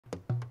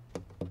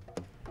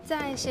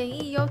在闲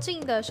逸幽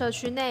静的社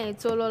区内，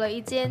坐落了一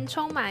间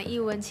充满艺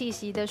文气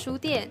息的书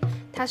店，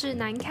它是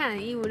南崁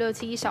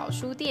1567小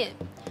书店。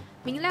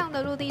明亮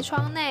的落地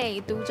窗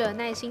内，读者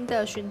耐心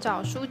地寻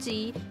找书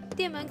籍。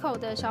店门口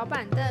的小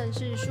板凳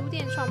是书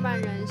店创办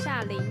人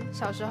夏琳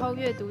小时候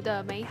阅读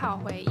的美好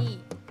回忆。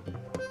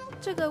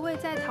这个位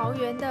在桃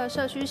园的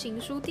社区型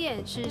书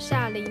店，是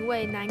夏琳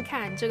为南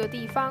崁这个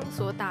地方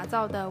所打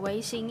造的微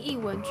型艺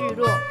文聚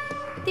落。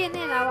店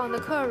内来往的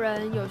客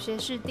人，有些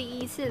是第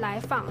一次来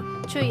访，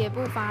却也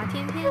不乏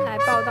天天来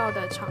报到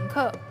的常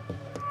客。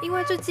因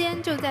为这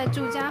间就在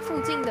住家附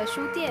近的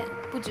书店，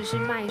不只是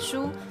卖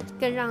书，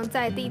更让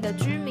在地的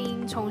居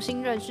民重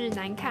新认识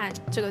南崁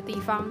这个地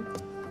方。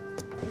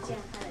既然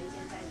开了一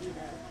间在地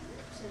的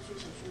社区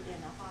型书店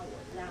的话，我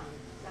让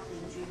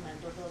邻居们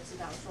都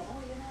知道说，哦，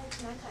原来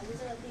南崁是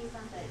这个地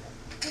方的人，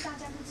因为大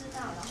家不知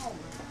道，然后我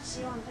们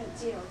希望可以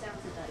借由这样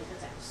子的一个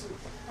展示，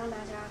让大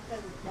家更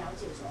了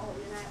解说，哦，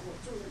原来我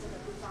住的这个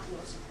地方有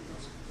什么。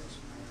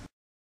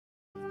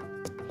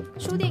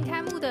书店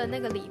开幕的那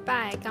个礼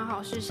拜，刚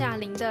好是夏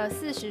琳的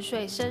40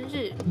岁生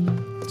日。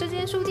这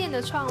间书店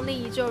的创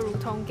立，就如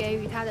同给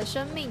予她的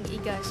生命一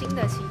个新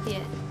的起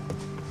点。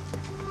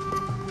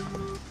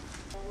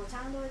我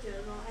常常都会觉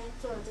得说，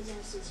做了这件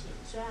事情，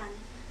虽然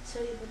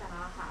吃力不讨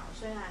好，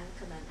虽然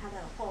可能它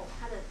的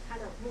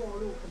末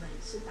路可能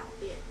是倒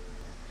店，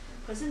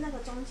可是那个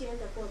中间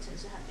的过程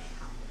是很美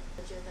好的。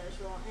我觉得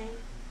说，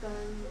跟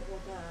我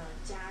的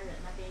家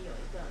人那边有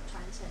一个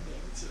传承连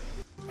结。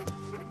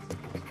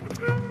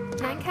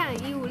南崁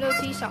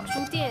1567小书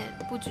店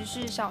不只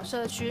是小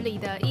社区里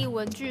的艺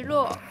文聚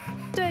落，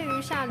对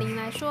于夏琳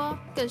来说，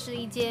更是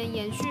一间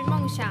延续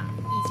梦想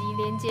以及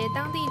连结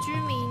当地居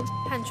民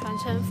和传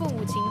承父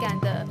母情感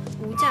的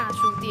无价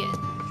书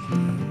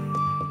店。